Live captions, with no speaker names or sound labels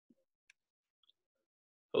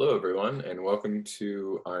Hello everyone, and welcome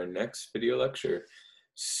to our next video lecture.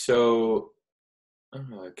 So,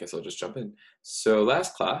 I guess I'll just jump in. So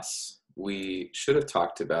last class, we should have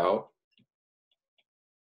talked about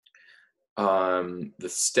the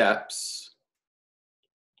steps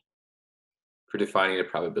for defining a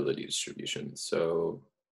probability distribution. So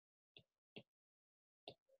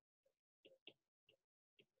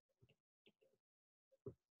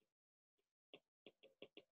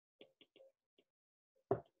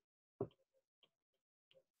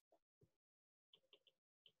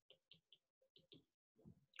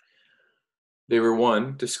they were: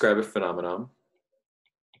 one, describe a phenomenon;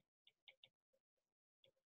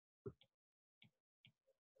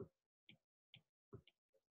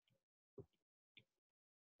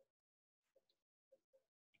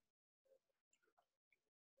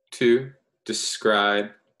 two,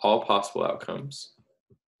 describe all possible outcomes,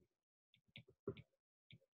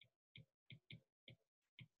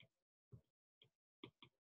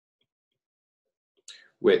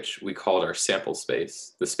 which we called our sample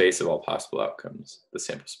space, the space of all possible outcomes, the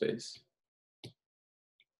sample space.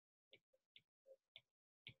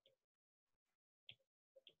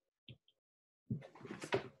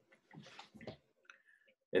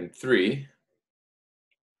 And three,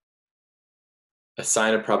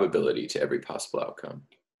 assign a probability to every possible outcome.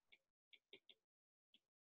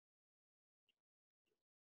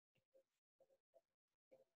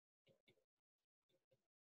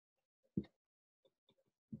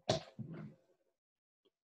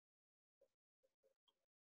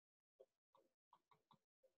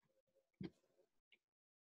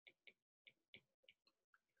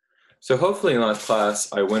 So hopefully in last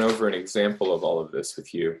class, I went over an example of all of this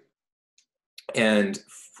with you. And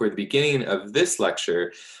for the beginning of this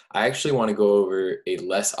lecture, I actually want to go over a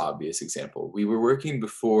less obvious example. We were working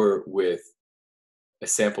before with a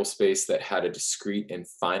sample space that had a discrete and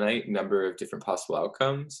finite number of different possible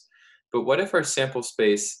outcomes. But what if our sample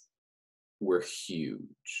space were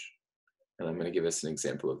huge? And I'm going to give us an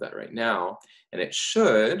example of that right now. And it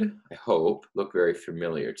should, I hope, look very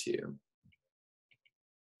familiar to you.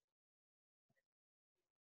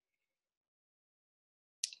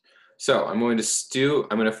 So I'm going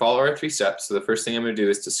to follow our 3 steps. So the first thing I'm going to do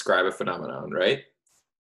is describe a phenomenon, right?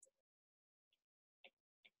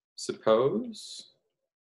 Suppose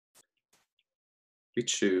we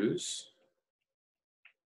choose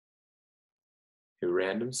a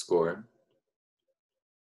random score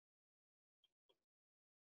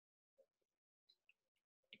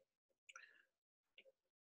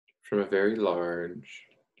from a very large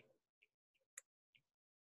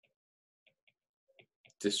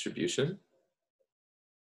distribution.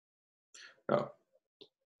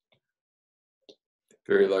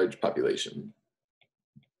 Very large population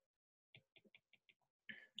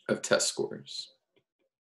of test scores.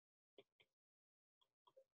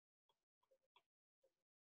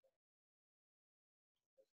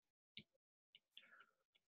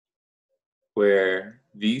 Where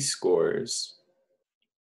these scores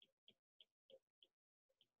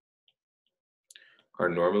are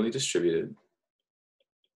normally distributed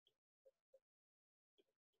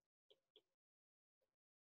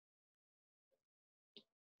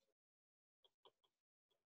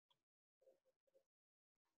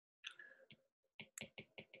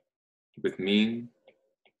with mean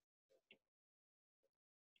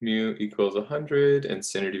mu equals 100 and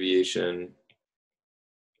standard deviation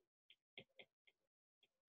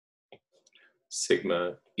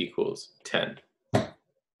sigma equals 10.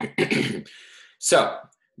 So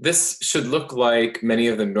this should look like many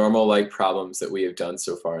of the normal-like problems that we have done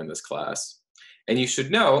so far in this class. And you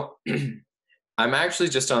should know, I'm actually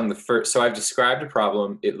just on the first, so I've described a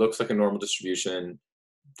problem. It looks like a normal distribution.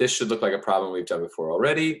 This should look like a problem we've done before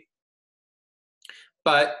already.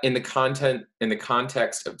 But in the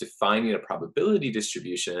context of defining a probability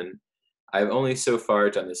distribution, I've only so far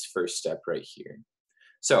done this first step right here.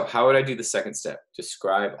 So how would I do the second step?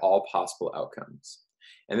 Describe all possible outcomes.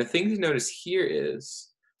 And the thing to notice here is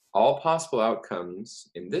all possible outcomes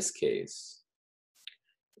in this case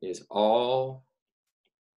is all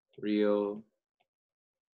real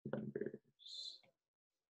numbers.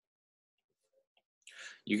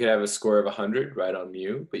 You could have a score of 100 right on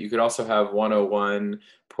mu, but you could also have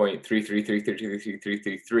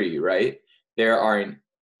 101.333333333, right? There are an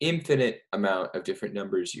infinite amount of different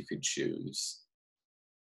numbers you could choose.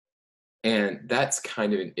 And that's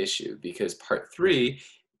kind of an issue because part 3,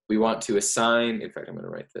 we want to assign, in fact, I'm going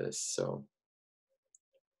to write this, so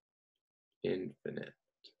infinite.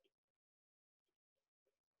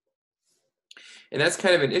 And that's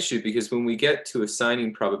kind of an issue because when we get to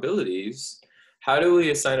assigning probabilities, How do we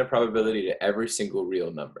assign a probability to every single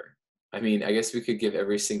real number? I mean, I guess we could give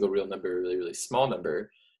every single real number a really, really small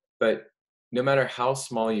number, but no matter how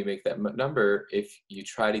small you make that number, if you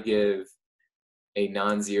try to give a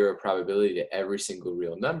non-zero probability to every single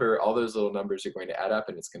real number, all those little numbers are going to add up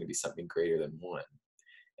and it's going to be something greater than 1.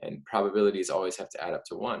 And probabilities always have to add up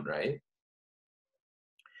to 1, right?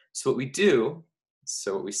 So what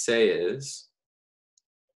we say is,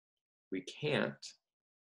 we can't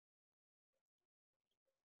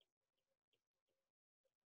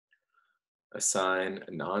assign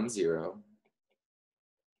a non-zero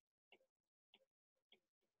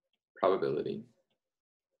probability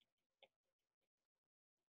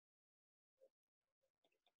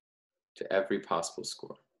to every possible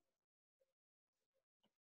score.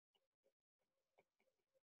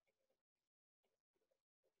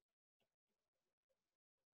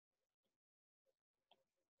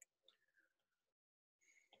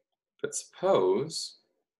 But suppose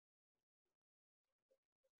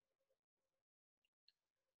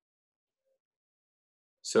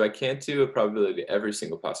so I can't do a probability to every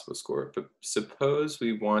single possible score, but suppose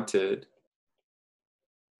we wanted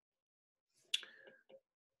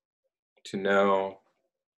to know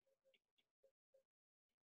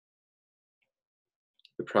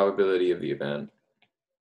the probability of the event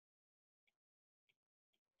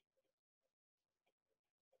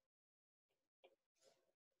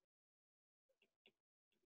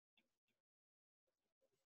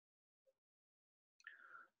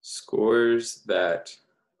scores that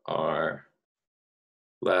are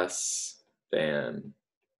less than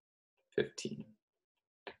 15.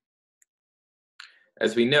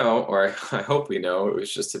 As we know, or I hope we know, it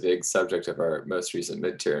was just a big subject of our most recent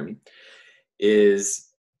midterm, is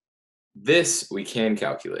this we can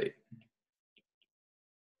calculate.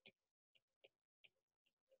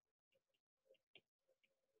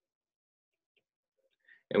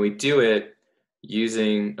 And we do it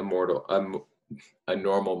using a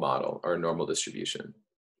normal model or a normal distribution.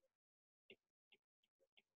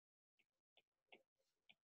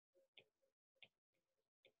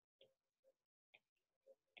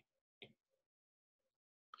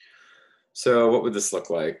 So what would this look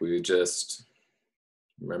like? We would just,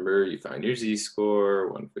 remember, you find your z-score,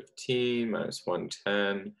 115 minus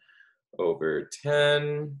 110 over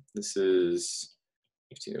 10. This is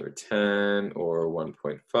 15 over 10, or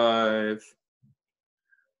 1.5.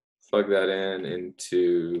 Plug that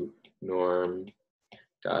into norm.s.dist,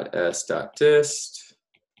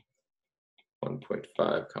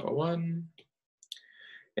 1.5 comma 1.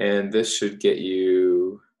 And this should get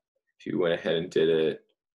you, if you went ahead and did it,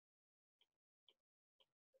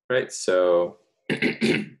 right? So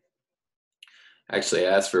actually,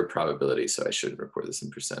 I asked for a probability, so I shouldn't report this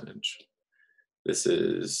in percentage. This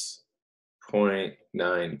is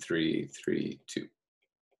 0.9332.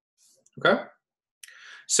 Okay?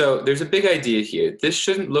 So there's a big idea here. This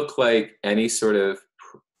shouldn't look like any sort of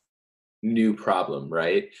new problem,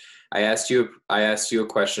 right? I asked you a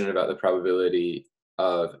question about the probability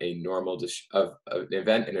of an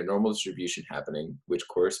event in a normal distribution happening, which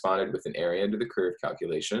corresponded with an area under the curve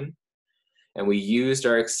calculation. And we used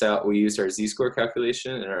our z-score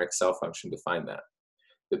calculation and our Excel function to find that.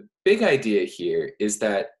 The big idea here is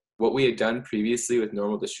that what we had done previously with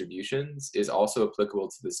normal distributions is also applicable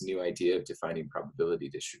to this new idea of defining probability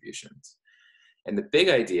distributions. And the big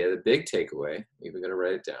idea, the big takeaway, I'm even going to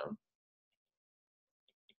write it down,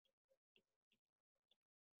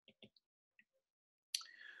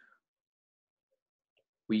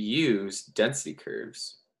 we use density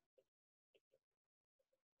curves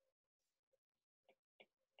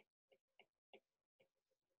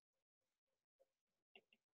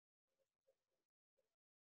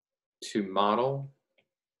to model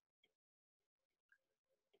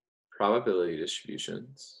probability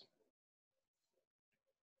distributions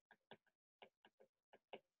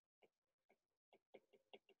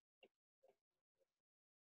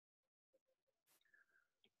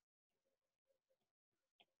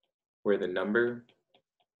where the number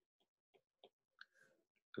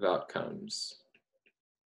of outcomes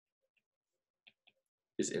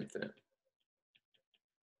is infinite.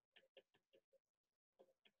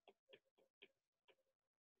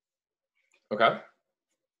 Okay?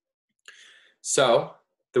 So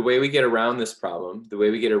the way we get around this problem, the way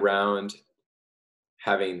we get around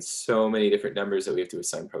having so many different numbers that we have to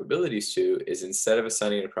assign probabilities to, is instead of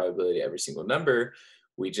assigning a probability to every single number,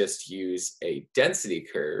 we just use a density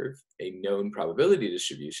curve, a known probability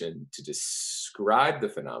distribution, to describe the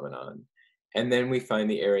phenomenon. And then we find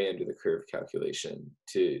the area under the curve calculation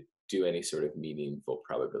to do any sort of meaningful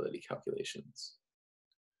probability calculations.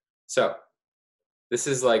 So This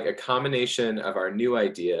is like a combination of our new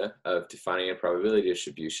idea of defining a probability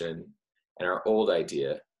distribution and our old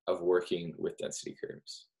idea of working with density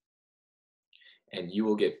curves. And you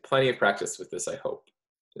will get plenty of practice with this, I hope,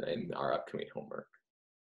 in our upcoming homework.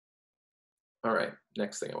 All right,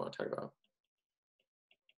 next thing I want to talk about.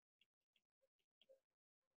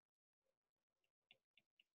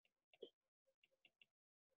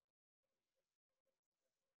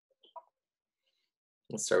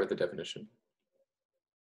 Let's start with the definition.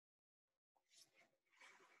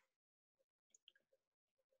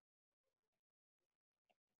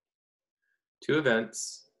 Two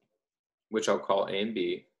events, which I'll call A and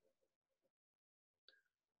B,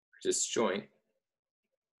 are disjoint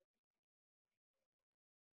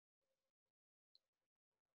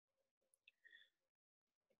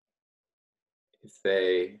if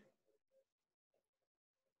they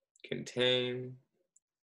contain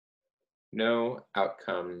no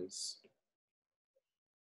outcomes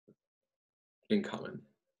in common.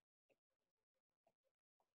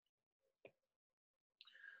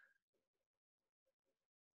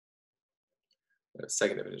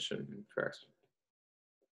 Second definition, correct.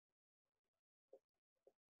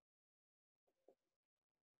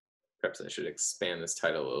 Perhaps I should expand this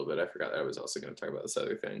title a little bit. I forgot that I was also going to talk about this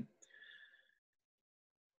other thing.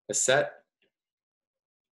 A set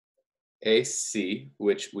AC,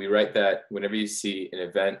 which we write that whenever you see an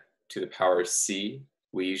event to the power C,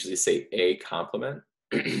 we usually say A complement.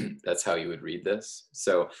 That's how you would read this.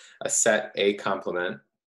 So a set A complement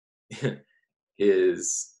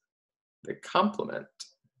is the complement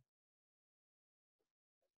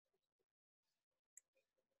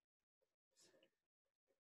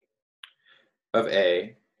of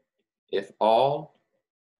A if all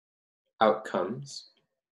outcomes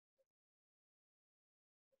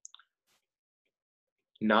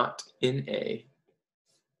not in A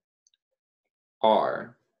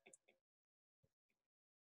are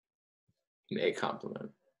an A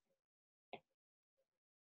complement.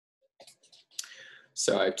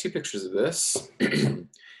 So I have two pictures of this.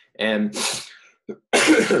 And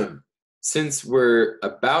since we're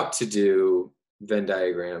about to do Venn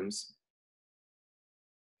diagrams,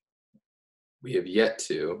 we have yet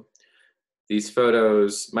to. These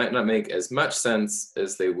photos might not make as much sense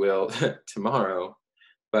as they will tomorrow,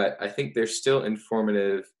 but I think they're still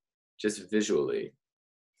informative just visually.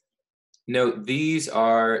 Note, these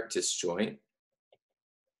are disjoint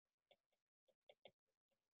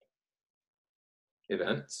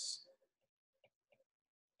events,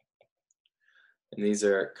 and these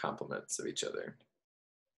are complements of each other.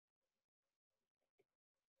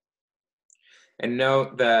 And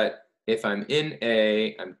note that if I'm in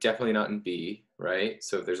A, I'm definitely not in B, right?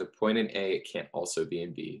 So if there's a point in A, it can't also be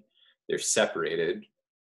in B. They're separated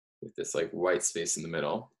with this like white space in the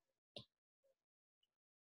middle.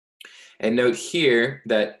 And note here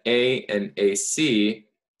that A and AC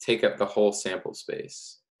take up the whole sample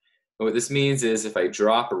space. And what this means is if I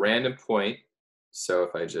drop a random point, so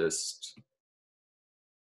if I just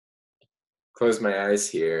close my eyes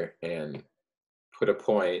here and put a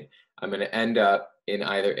point, I'm going to end up in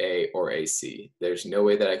either A or AC. There's no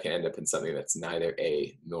way that I can end up in something that's neither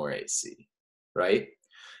A nor AC, right?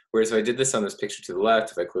 Whereas if I did this on this picture to the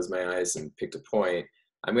left, if I close my eyes and picked a point,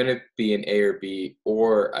 I'm going to be in A or B,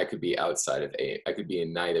 or I could be outside of A. I could be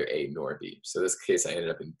in neither A nor B. So in this case, I ended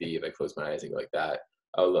up in B. If I close my eyes and go like that,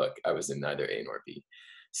 oh look, I was in neither A nor B.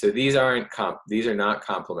 So these are not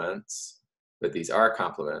complements, but these are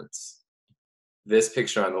complements. This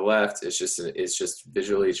picture on the left is just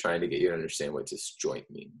visually trying to get you to understand what disjoint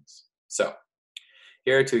means. So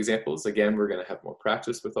here are two examples. Again, we're going to have more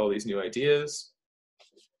practice with all these new ideas.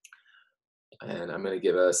 And I'm going to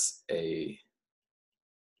give us a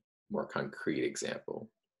more concrete example,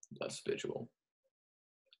 less visual.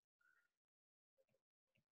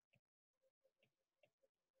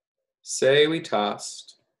 Say we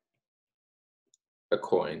tossed a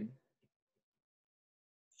coin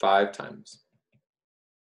 5 times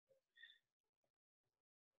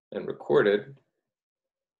and recorded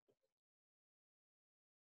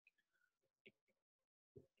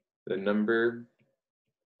the number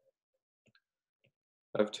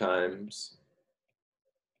of times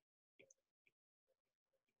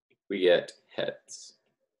we get heads.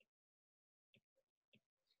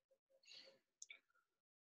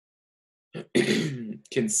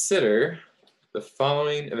 Consider the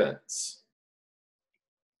following events.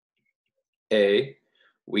 A,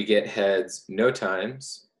 we get heads no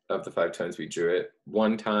times of the 5 times we drew it,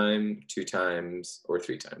 1 time, 2 times, or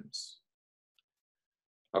 3 times.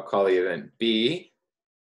 I'll call the event B,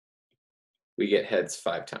 we get heads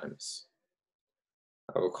 5 times.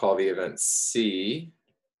 I will call the event C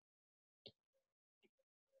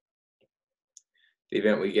the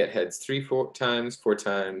event we get heads 4 times, 4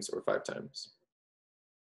 times, or 5 times.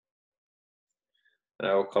 And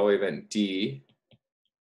I will call the event D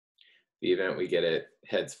the event we get it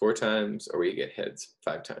heads 4 times, or we get heads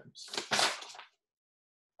 5 times.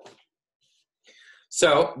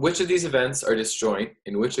 So which of these events are disjoint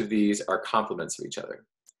and which of these are complements of each other?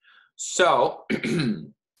 So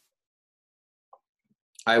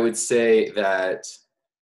I would say that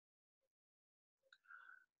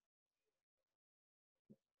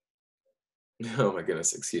oh my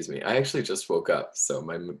goodness, excuse me. I actually just woke up, so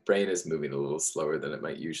my brain is moving a little slower than it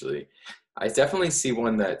might usually. I definitely see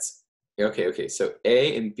one that's, okay, so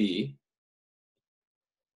A and B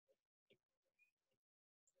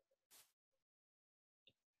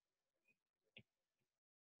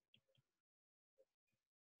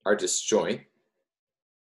are disjoint.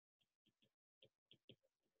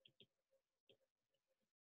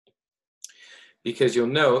 Because you'll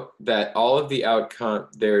note that all of the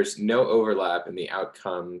there's no overlap in the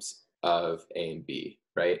outcomes of A and B,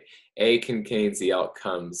 right? A contains the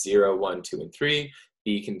outcome 0, 1, 2, and 3.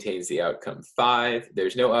 B contains the outcome 5.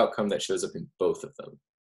 There's no outcome that shows up in both of them.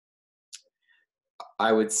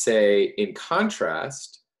 I would say, in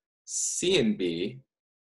contrast, C and B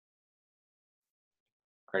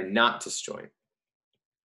are not disjoint.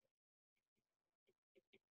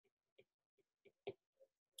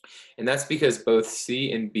 And that's because both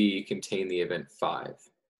C and B contain the event 5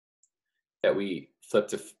 that we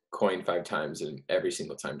flipped a coin 5 times and every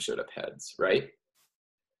single time showed up heads, right?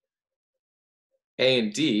 A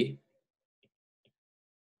and D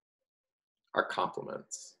are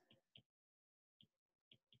complements.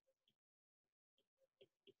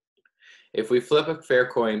 If we flip a fair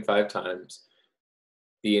coin 5 times,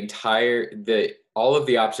 all of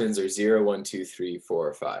the options are 0, 1, 2, 3, 4,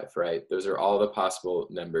 or 5, right? Those are all the possible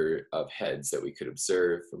number of heads that we could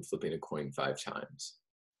observe from flipping a coin 5 times.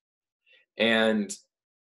 And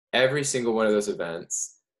every single one of those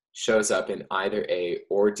events shows up in either A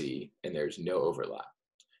or D, and there's no overlap.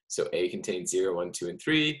 So A contains 0, 1, 2, and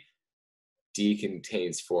 3, D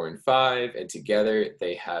contains 4 and 5, and together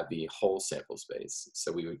they have the whole sample space.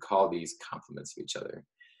 So we would call these complements of each other.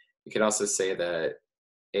 We could also say that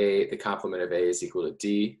the complement of A is equal to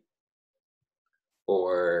D,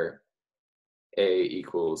 or A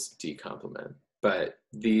equals D complement. But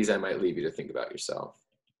these I might leave you to think about yourself.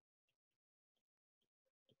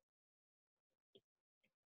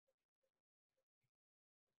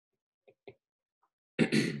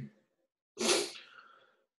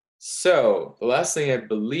 So the last thing I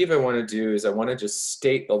believe I want to do is I want to just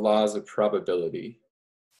state the laws of probability.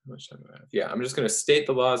 How much time do I have? Yeah, I'm just going to state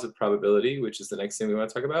the laws of probability, which is the next thing we want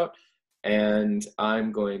to talk about. And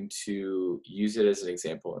I'm going to use it as an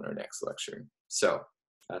example in our next lecture. So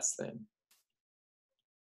that's then.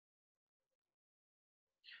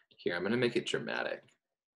 Here, I'm going to make it dramatic.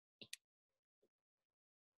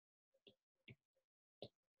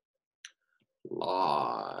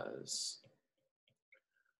 Laws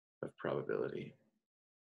of probability.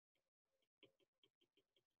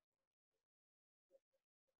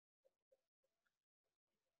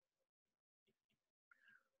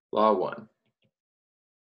 Law 1.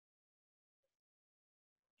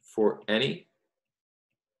 For any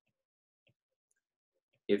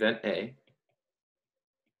event A,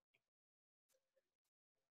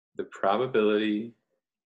 the probability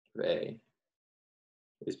of A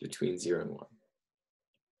is between 0 and 1.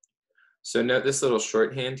 So note this little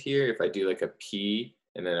shorthand here. If I do like a P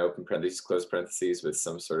and then open parentheses, close parentheses with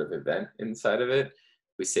some sort of event inside of it,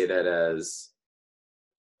 we say that as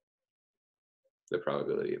the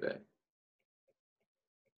probability of A.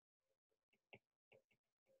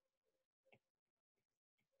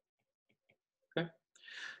 Okay.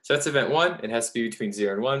 So that's event 1. It has to be between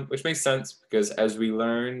 0 and 1, which makes sense because as we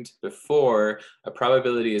learned before, a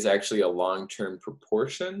probability is actually a long-term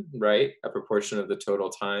proportion, right? A proportion of the total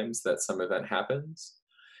times that some event happens.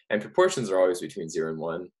 And proportions are always between 0 and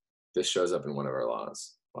 1. This shows up in one of our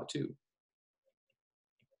laws, law 2.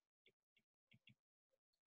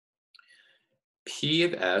 P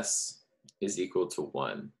of S is equal to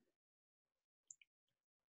 1,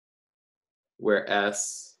 where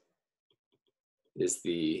S is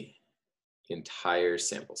the entire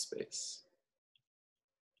sample space.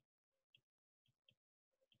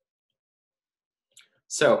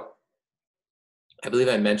 So I believe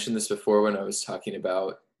I mentioned this before when I was talking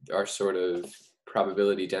about our sort of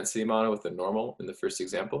probability density model with the normal in the first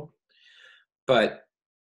example. But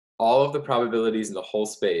all of the probabilities in the whole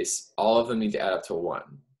space, all of them need to add up to 1.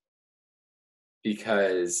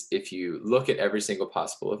 because if you look at every single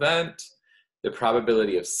possible event, the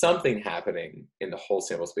probability of something happening in the whole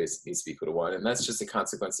sample space needs to be equal to 1, and that's just a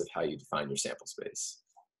consequence of how you define your sample space.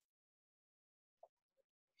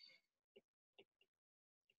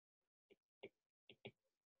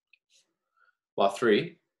 Law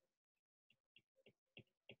 3,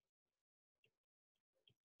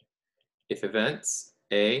 if events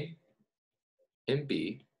A and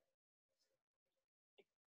B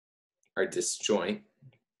are disjoint,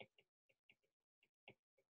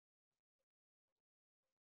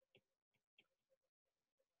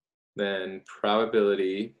 then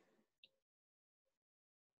probability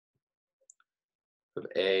of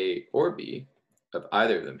A or B, of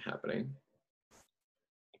either of them happening,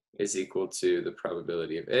 is equal to the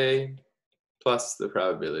probability of A plus the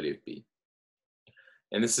probability of B.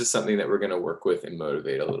 And this is something that we're going to work with and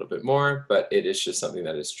motivate a little bit more, but it is just something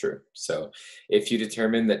that is true. So if you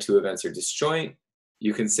determine that two events are disjoint,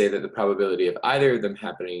 you can say that the probability of either of them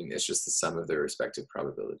happening is just the sum of their respective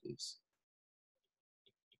probabilities.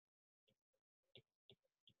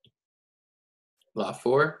 Law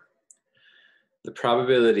 4, the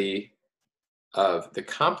probability of the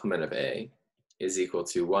complement of A is equal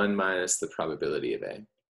to 1 minus the probability of A.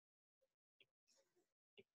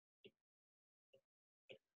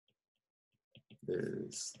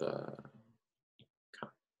 Is the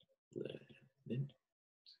complement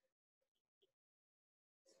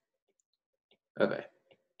of A.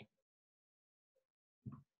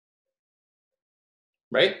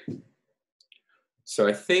 Right? So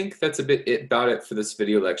I think that's about it for this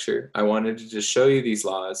video lecture. I wanted to just show you these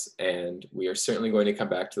laws, and we are certainly going to come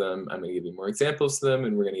back to them. I'm going to give you more examples of them,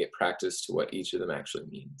 and we're going to get practice to what each of them actually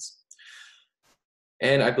means.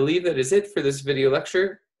 And I believe that is it for this video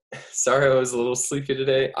lecture. Sorry I was a little sleepy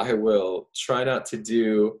today. I will try not to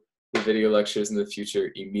do the video lectures in the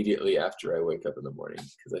future immediately after I wake up in the morning,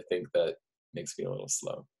 because I think that makes me a little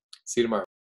slow. See you tomorrow.